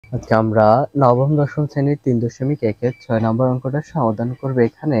আজকে আমরা নবম-দশম শ্রেণীর 3.1-এর 6 নম্বর অঙ্কটা সমাধান করব।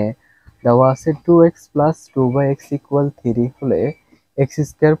 এখানে দেওয়া আছে 2x plus 2/x equal 3 হলে x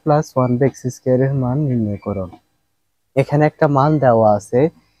square plus 1/x square এর মান নির্ণয় করো। এখানে একটা মান দেওয়া আছে,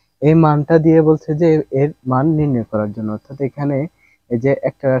 এই মানটা দিয়ে বলছে যে এর মান নির্ণয় করার জন্য, অর্থাৎ এখানে এই যে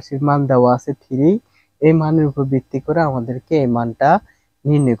একটা রাশির মান দেওয়া আছে 3, এই মানের উপর ভিত্তি করে আমাদেরকে এই মানটা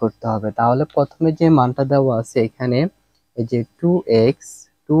নির্ণয় করতে হবে। তাহলে প্রথমে যে মানটা দেওয়া আছে এখানে এই যে 2x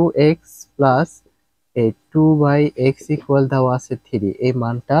প্লাস এই 2/x ইকুয়াল দেওয়া আছে 3, এই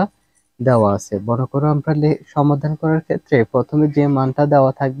মানটা দেওয়া আছে। মনে করো আমরা সমাধান করার ক্ষেত্রে প্রথমে যে মানটা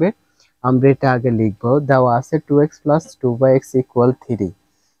দেওয়া থাকবে আমরা এটা আগে লিখবো। দেওয়া আছে 2x প্লাস 2/x ইকুয়াল 3।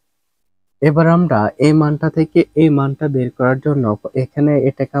 এবার আমরা এই মানটা থেকে এই মানটা বের করার জন্য এখানে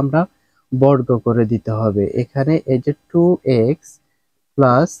এটাকে আমরা বর্গ করে দিতে হবে। এখানে এই যে 2x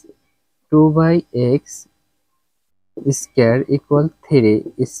plus 2/x square equal 3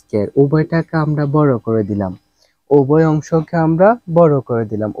 square, উভয়টাকে আমরা বড় করে দিলাম। উভয় অংশকে আমরা বড় করে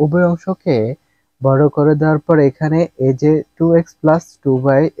দিলাম। উভয় অংশকে বড় করে দেওয়ার পর এখানে এই যে 2x প্লাস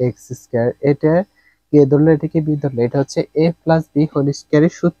 2/x স্কয়ার, এটা কে ধরলে এটাকে বি ধরলে এটা হচ্ছে a প্লাস b হোল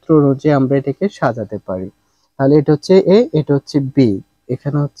স্কয়ারের সূত্র অনুযায়ী আমরা এটাকে সাজাতে পারি। তাহলে এটা হচ্ছে a, এটা হচ্ছে b,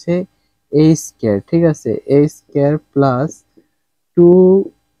 এখানে হচ্ছে a স্কয়ার, ঠিক আছে, a square plus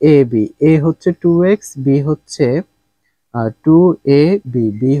 2ab, a হচ্ছে 2x, b হচ্ছে 2ab,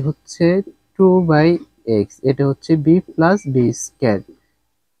 b হচ্ছে 2/x, এটা হচ্ছে b plus b square,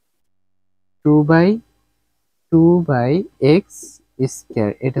 2/x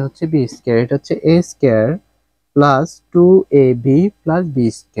square, এটা হচ্ছে b স্কয়ার, এটা হচ্ছে a square plus 2ab plus b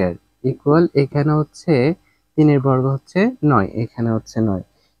square equal, এখানে হচ্ছে 3 এর বর্গ হচ্ছে 9, এখানে হচ্ছে 9।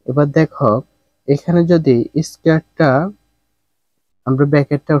 এবার দেখো এখানে যদি স্কয়ারটা আমরা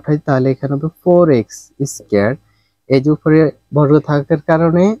ব্র্যাকেটটা উঠাই তাহলে এখানে হবে 4x স্কয়ার, এই যে উপরে বর্গ থাকার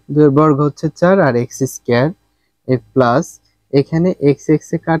কারণে 2 এর বর্গ হচ্ছে 4 আর x স্কয়ার এ প্লাস এখানে x x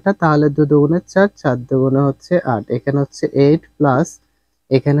এ কাটা, তাহলে 2 দুগুণে 4, 4 দুগুণে হচ্ছে 8, এখানে হচ্ছে 8 প্লাস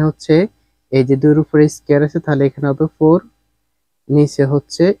এখানে হচ্ছে এই যে 2 এর উপরে স্কয়ার আছে তাহলে এখানে হবে 4, নিচে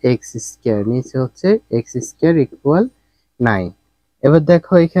হচ্ছে x স্কয়ার, নিচে হচ্ছে x স্কয়ার ইকুয়াল 9। এবার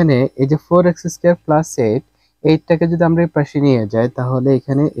দেখো এখানে এই যে 4x স্কয়ার প্লাস 8, এইটাকে যদি আমরা এই পাশে নিয়ে যাই তাহলে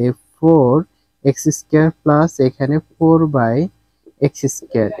এখানে এই 4x স্কয়ার প্লাস এখানে 4/x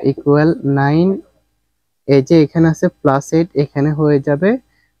স্কয়ার ইকুয়াল 9, এই যে এখানে আছে প্লাস 8, এখানে হয়ে যাবে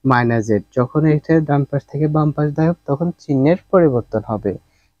মাইনাস 8। যখন এটা ডান পাশ থেকে বাম পাশ যায় তখন চিহ্নের পরিবর্তন হবে।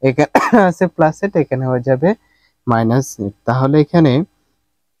 এখানে আছে প্লাস 8, এখানে হয়ে যাবে মাইনাস 8। তাহলে এখানে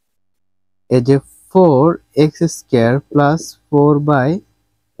এই যে 4x square plus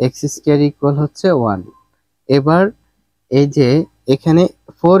 4/x square equal হচ্ছে 1। এবার এই যে এখানে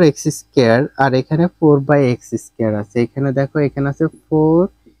 4x স্কয়ার আর এখানে 4/x স্কয়ার আছে, এখানে দেখো এখানে আছে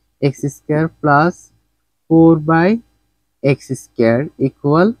 4x square plus 4/x square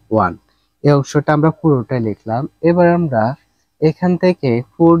equal 1। এই অংশটা আমরা পুরোটাই লিখলাম। এবার আমরা এখান থেকে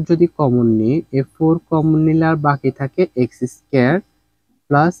 4 যদি কমন নিই, এই 4 কমন নিলে আর বাকি থাকে x স্কয়ার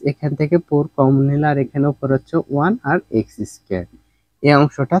প্লাস এখান থেকে 4 কমন নিলে আর এখানে উপর হচ্ছে 1 আর x স্কয়ার, এই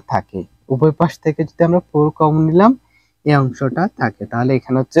অংশটা থাকে। উভয় পাশ থেকে যদি আমরা 4 কমন নিলাম এই অংশটা থাকে, তাহলে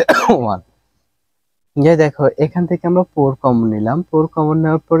এখানে হচ্ছে 1। যে দেখো এখান থেকে আমরা 4 কমন নিলাম, 4 কমন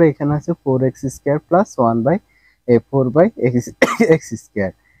নেওয়ার পরে এখানে আছে 4x square plus 4/x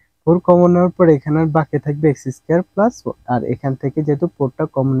square, 4 common নেওয়ার পরে এখানে আর বাকি থাকবে x স্কয়ার প্লাস, আর এখান থেকে যেহেতু 4টা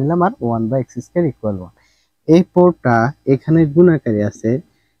কমন নিলাম আর 1/x স্কয়ার ইকুয়াল 1। এই 4টা এখানে গুণাকারে আছে,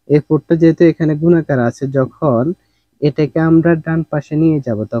 এই 4টা যেহেতু এখানে গুণাকার আছে, যখন এটাকে আমরা ডান পাশে নিয়ে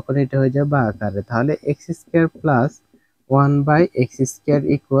যাব তখন এটা হয়ে যাবে আকারে, তাহলে x square plus 1/x square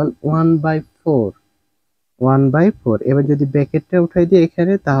equal 1/4। এবার যদি ব্র্যাকেটটা উঠাই দিই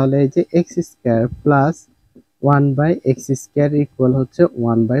এখানে তাহলে এই যে x square plus 1/x square equal হচ্ছে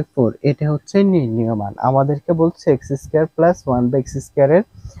 1/4। এটা হচ্ছে নির্ণয় মান। আমাদেরকে বলছে x square plus 1/x square এর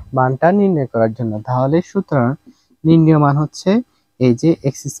মানটা নির্ণয় করার জন্য। তাহলে সুতরাং নির্ণয় মান হচ্ছে এই যে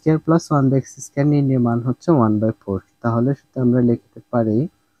x square plus 1/x square, নির্ণয় মান হচ্ছে 1/4। তাহলে আমরা লিখতে পারি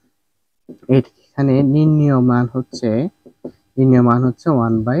এখানে নির্ণয় মান হচ্ছে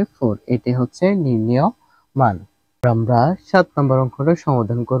 1/4, এটি হচ্ছে নির্ণয় মান। আমরা 7 নম্বর অঙ্কটা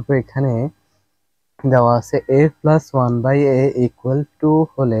সমাধান করব। এখানে দেওয়া আছে a প্লাস 1/a ইকুয়াল 2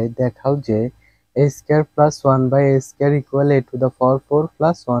 হলে দেখাও যে a square plus 1/a square equal a to the power 4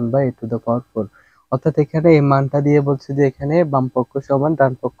 plus 1/a to the power 4। অর্থাৎ এখানে এই মানটা দিয়ে বলছে যে এখানে বাম পক্ষ সমান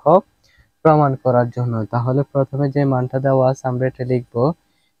ডান পক্ষ প্রমাণ করার জন্য। তাহলে প্রথমে যে মানটা দেওয়া আছে আমরা এটা লিখবো।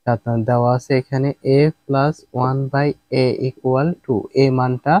 দেওয়া আছে এখানে a প্লাস 1/a ইকুয়াল 2, এই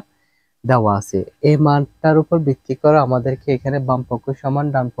মানটা দেওয়া আছে। এই মানটার উপর ভিত্তি করে আমাদেরকে এখানে বাম পক্ষ সমান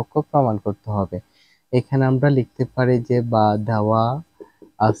ডান পক্ষ প্রমাণ করতে হবে। এখানে আমরা লিখতে পারি যে বা দেওয়া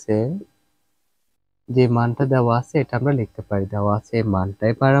আছে, যে মানটা দেওয়া আছে এটা আমরা লিখতে পারি, দেওয়া আছে এই মানটা।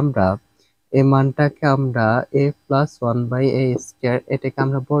 এবার আমরা এই মানটাকে আমরা a plus one by A square এটাকে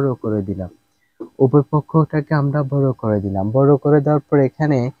আমরা বড় করে দিলাম, উভয় পক্ষটাকে আমরা বড় করে দিলাম। বড় করে দেওয়ার পর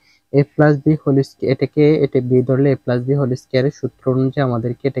এখানে a plus B whole square, এটা বি ধরলে a প্লাস বি হোল স্কোয়ারের সূত্র অনুযায়ী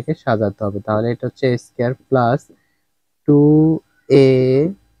আমাদেরকে এটাকে সাজাতে হবে। তাহলে এটা হচ্ছে a square plus two A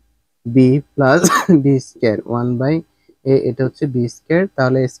B plus B square one by এ, এটা হচ্ছে বি স্কোয়ার।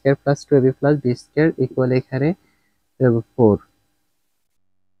 তাহলে a square plus two A B plus B square equal এখানে 4।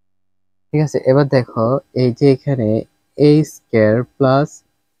 ঠিক আছে, এবার দেখো এই যে এখানে এ স্কোয়ার প্লাস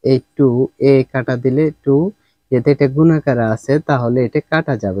এই টু, এ কাটা দিলে টু, যেহেতু এটা গুণাকারে আছে তাহলে এটা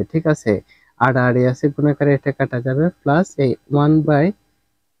কাটা যাবে। ঠিক আছে, আড়াআড়ি আছে গুণাকারে, এটা কাটা যাবে, প্লাস এই one by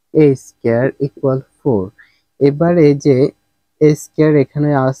A square equal 4। এবার এই যে এ স্কোয়ার এখানে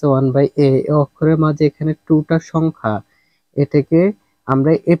আছে ওয়ান বাই এ, অক্ষরের মাঝে এখানে টুটা সংখ্যা, এটাকে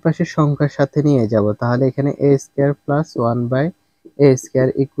আমরা এ পাশের সংখ্যার সাথে নিয়ে যাব। তাহলে এখানে এ square plus one by A square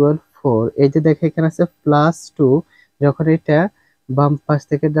equal 4। এই যে দেখো এখানে আছে প্লাস টু, যখন এটা বাম পাশ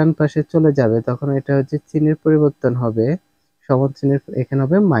থেকে ডান পাশে চলে যাবে তখন এটা হচ্ছে চিহ্নের পরিবর্তন হবে, সমান চিহ্নের এখানে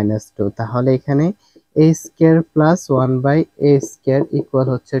হবে -2। তাহলে এখানে এ square plus one by A square equal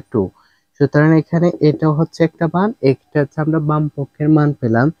হচ্ছে 2। সুতরাং এখানে এটাও হচ্ছে একটা মান, এটা হচ্ছে আমরা বাম পক্ষের মান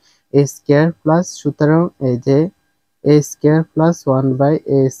পেলাম এ স্কোয়ার প্লাস, সুতরাং এই যে এ square plus one by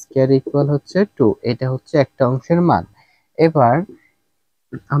A square equal হচ্ছে 2, এটা হচ্ছে একটা অংশের মান। এবার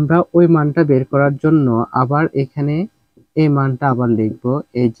আমরা ওই মানটা বের করার জন্য আবার এখানে এই মানটা আবার লিখব,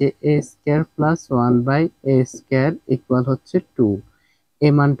 এই যে এ square plus one by A square equal হচ্ছে 2।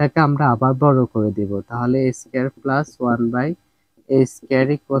 এই মানটাকে আমরা আবার বড় করে দিব, তাহলে এ square plus one by A square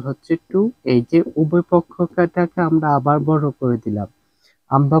equal হচ্ছে 2। এই যে উভয় পক্ষটাকে আমরা আবার বড় করে দিলাম,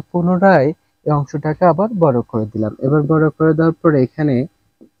 আমরা পুনরায় এই অংশটাকে আবার বড় করে দিলাম। এবার বড় করে দেওয়ার পরে এখানে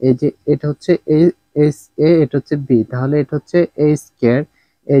এই যে এটা হচ্ছে এ, এটা হচ্ছে বি, তাহলে এটা হচ্ছে এ স্কোয়ার,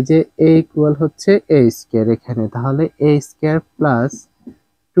 এই যে এ ইকুয়াল হচ্ছে এ স্কোয়ার এখানে, তাহলে এ square plus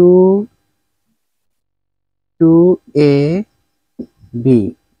two two A B,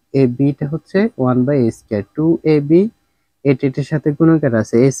 A beta হচ্ছে one by A square, two A B, এটার সাথে গুণাকার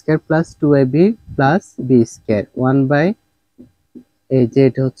আছে, এ square plus two A B plus B square one by এই যে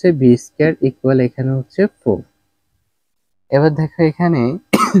এটা হচ্ছে বি স্কোয়ার ইকুয়াল এখানে হচ্ছে 4। এবার দেখো এখানে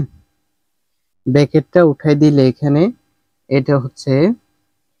ব্র্যাকেটটা উঠাই দিলে এখানে এটা হচ্ছে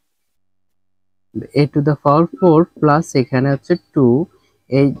এ টু দা পাওয়ার 4 প্লাস এখানে হচ্ছে 2।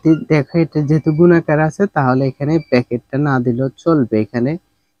 এই দেখো এটা যেহেতু গুণাকার আছে তাহলে এখানে ব্র্যাকেটটা না দিলেও চলবে, এখানে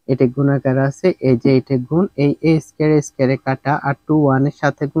এটা গুণাকার আছে, এই যে এটা গুণ এই এ স্কয়ারে কাটা, আর 2 1 এর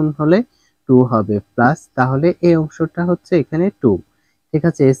সাথে গুণ হলে 2 হবে প্লাস, তাহলে এই অংশটা হচ্ছে এখানে 2। ঠিক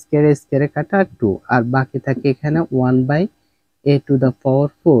আছে, স্কয়ারে কাটা আর 2, আর বাকি থাকে এখানে 1 বাই এ টু দা পাওয়ার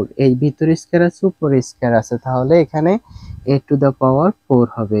 4, এই ভিতরে স্কয়ার আছে উপরে স্কয়ার আছে, তাহলে এখানে এ টু দা পাওয়ার 4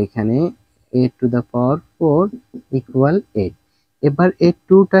 হবে, এখানে এ টু দা পাওয়ার 4 ইকুয়াল 8। এবার এই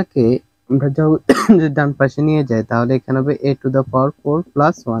 2টাকে আমরা যদি ডান পাশে নিয়ে যাই তাহলে এখানে হবে এ to the power 4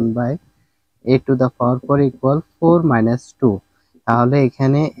 plus 1 by A to the power 4 equal 4 minus 2। তাহলে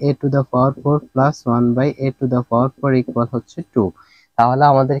এখানে এ to the power 4 plus 1 by A to the power 4 equal হচ্ছে 2। তাহলে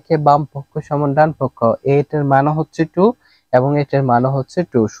আমাদেরকে বাম পক্ষ সমান ডান পক্ষ, এটার মানও হচ্ছে 2 এবং এটার মানও হচ্ছে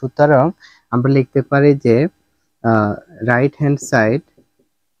 2। সুতরাং আমরা লিখতে পারি যে right hand side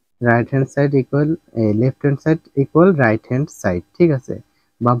equal left hand side equal right hand side. ঠিক আছে,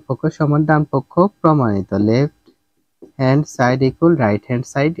 বাম পক্ষ সমান ডান পক্ষ প্রমাণিত, left hand side equal right hand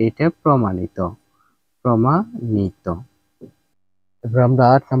side, এটা প্রমাণিত। এবার আমরা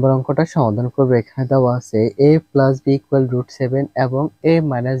 8 নম্বর অঙ্কটা সমাধান করবো। এখানে দেওয়া আছে a প্লাস বি ইকুয়াল √7 এবং a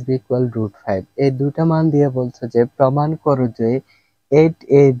মাইনাস বি ইকুয়াল √5। এই দুটা মান দিয়ে বলছে যে প্রমাণ করো যে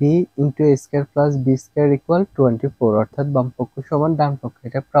 8ab into a square plus B square equal 24, অর্থাৎ বাম পক্ষ সমান ডান পক্ষ,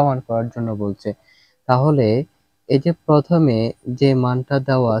 এটা প্রমাণ করার জন্য বলছে। তাহলে এই যে প্রথমে যে মানটা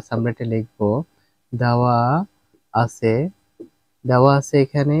দেওয়া আছে আমরা এটা লিখবো, দেওয়া আছে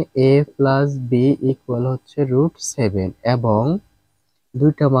এখানে a প্লাস বি ইকুয়াল হচ্ছে √7 এবং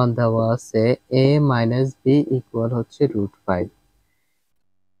দুইটা মান দেওয়া আছে a মাইনাস বি ইকুয়াল হচ্ছে √5।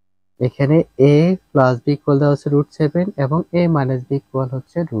 এখানে a প্লাস বি ইকুয়াল দেওয়া হচ্ছে √7 এবং a মাইনাস বি ইকুয়াল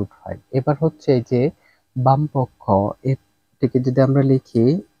হচ্ছে √5। এবার হচ্ছে যে বাম পক্ষ, এটিকে যদি আমরা লিখি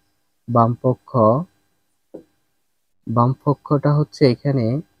বাম পক্ষটা হচ্ছে এখানে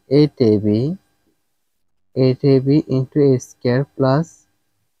 8ab into a square plus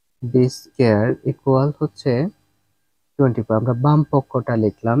B square equal হচ্ছে 24 আমরা বাম পক্ষটা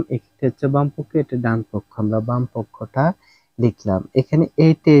লিখলাম, এটা হচ্ছে বাম পক্ষ, এটা ডান পক্ষ, আমরা বাম পক্ষটা লিখলাম। এখানে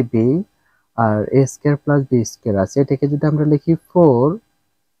 8ab R a square plus b square আছে, এটাকে যদি আমরা লিখি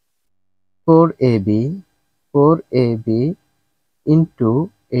 4ab ইন্টু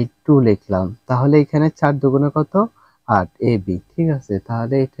এই 2 লিখলাম, তাহলে এখানে 4 দুগুণে কত 8 ab, ঠিক আছে।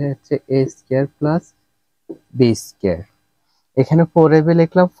 তাহলে এটা হচ্ছে a square plus b square. এখানে 4ab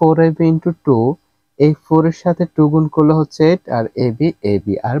লিখলাম, 4ab ইন্টু 2, এই 4 এর সাথে 2 গুণ করলে হচ্ছে 8 আর ab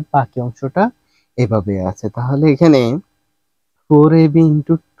আর বাকি অংশটা এভাবে আছে। তাহলে এখানে 4ab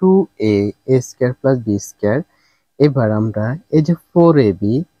into 2a square plus b square. এবার আমরা এই যে 4ab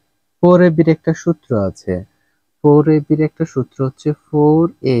এর একটা সূত্র আছে, 4ab এর একটা সূত্র হচ্ছে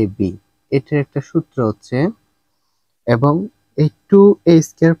 4ab, এটার একটা সূত্র হচ্ছে, এবং এই 2a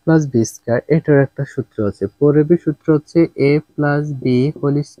square plus b square এটার একটা সূত্র আছে। 4ab সূত্র হচ্ছে a plus b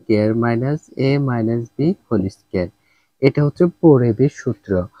whole square minus a minus b whole square, এটা হচ্ছে 4ab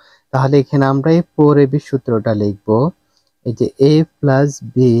সূত্র। তাহলে এখানে আমরা এই 4ab সূত্রটা লিখব, এই যে a plus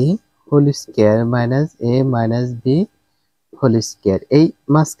b whole square minus a minus b whole square, এই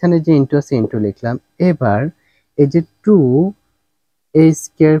মাঝখানে যে ইনটু আছে ইনটু লিখলাম। এবার এই যে 2a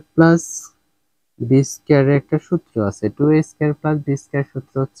স্কয়ার প্লাস b স্কয়ারের একটা সূত্র আছে, 2a square plus b square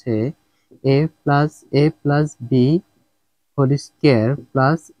সূত্র হচ্ছে a plus b whole square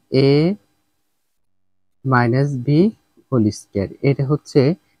plus a minus b whole square, এটা হচ্ছে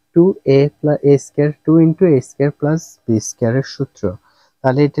 2a plus a square 2 into a square plus b স্কয়ারের সূত্র।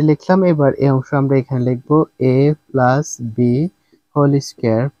 তাহলে এটা লিখলাম। এবার এই অংশ আমরা এখানে লিখবো a plus b whole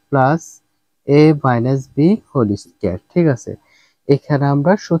square plus a minus b whole square, ঠিক আছে। এখানে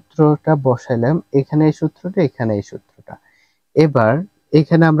আমরা সূত্রটা বসাইলাম, এখানে এই সূত্রটা, এখানে এই সূত্রটা। এবার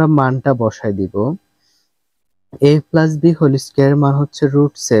এখানে আমরা মানটা বসাই দিব, a plus b whole square মান হচ্ছে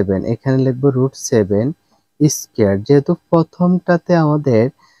 √7, এখানে লিখবো √7 স্কয়ার, যেহেতু প্রথমটাতে আমাদের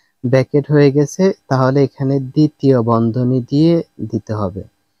ব্র্যাকেট হয়ে গেছে তাহলে এখানে দ্বিতীয় বন্ধনী দিয়ে দিতে হবে,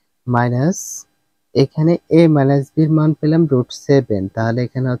 মাইনাস এখানে a মাইনাস b এর মান পেলাম √7, তাহলে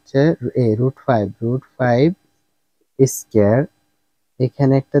এখানে হচ্ছে a √5 স্কয়ার,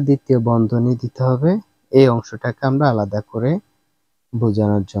 এখানে একটা দ্বিতীয় বন্ধনী দিতে হবে, এই অংশটাকে আমরা আলাদা করে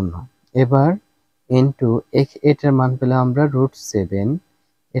বোঝানোর জন্য। এবার ইনটু এটার মান পেলাম আমরা √7,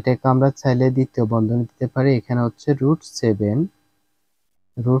 এটাকে আমরা চাইলে দ্বিতীয় বন্ধনী দিতে পারি, এখানে হচ্ছে √7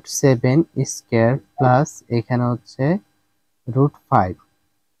 স্কয়ার প্লাস এখানে হচ্ছে √5,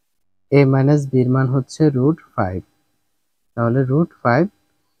 a মাইনাস b এর মান হচ্ছে √5, তাহলে √5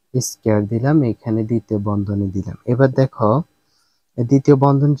 স্কয়ার দিলাম, এখানে দ্বিতীয় বন্ধনী দিলাম। এবার দেখো দ্বিতীয়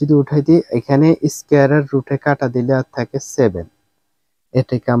বন্ধনী যদি উঠাই দিই, এখানে স্কয়ার আর রুটে কাটা দিলে আর থাকে 7,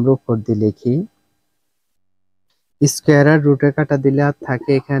 এটাকে আমরা উপর দিয়ে লিখি, স্কয়ার আর রুটে কাটা দিলে আর থাকে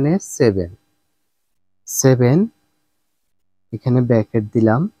এখানে 7 এখানে ব্র্যাকেট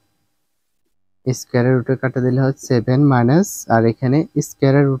দিলাম, স্কয়ার আর রুটে কাটা দিলে হচ্ছে 7 মাইনাস, আর এখানে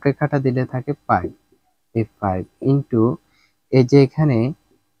স্কয়ার আর রুটে কাটা দিলে থাকে 5, এই 5 ইনটু এই যে এখানে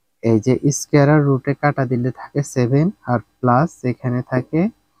এই যে স্কয়ার আর রুটে কাটা দিলে থাকে 7 আর প্লাস এখানে থাকে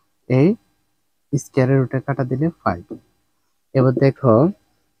এই স্কয়ার আর রুটে কাটা দিলে 5। এবার দেখো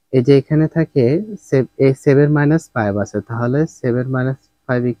এই যে এখানে থাকে 7 মাইনাস 5 আছে, তাহলে 7 মাইনাস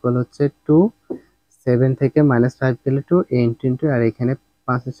 5 ইকুয়াল হচ্ছে 2, 7 থেকে মাইনাস 5 গেলে 2, ইন্টু আর এখানে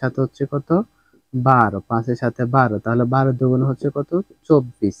 5 এর সাথে হচ্ছে কত 12, 5 এর সাথে 12, তাহলে 12 দুগুণ হচ্ছে কত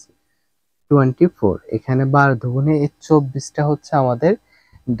 24, এখানে 12 দুগুণে এই 24টা হচ্ছে আমাদের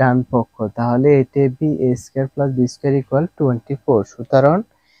ডান পক্ষ, তাহলে এটা B a square plus b square equal 24। সুতরাং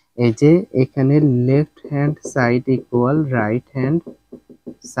এই যে এখানে left hand side equal right hand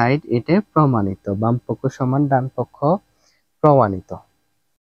side, এটা প্রমাণিত, বাম পক্ষ সমান ডান পক্ষ প্রমাণিত।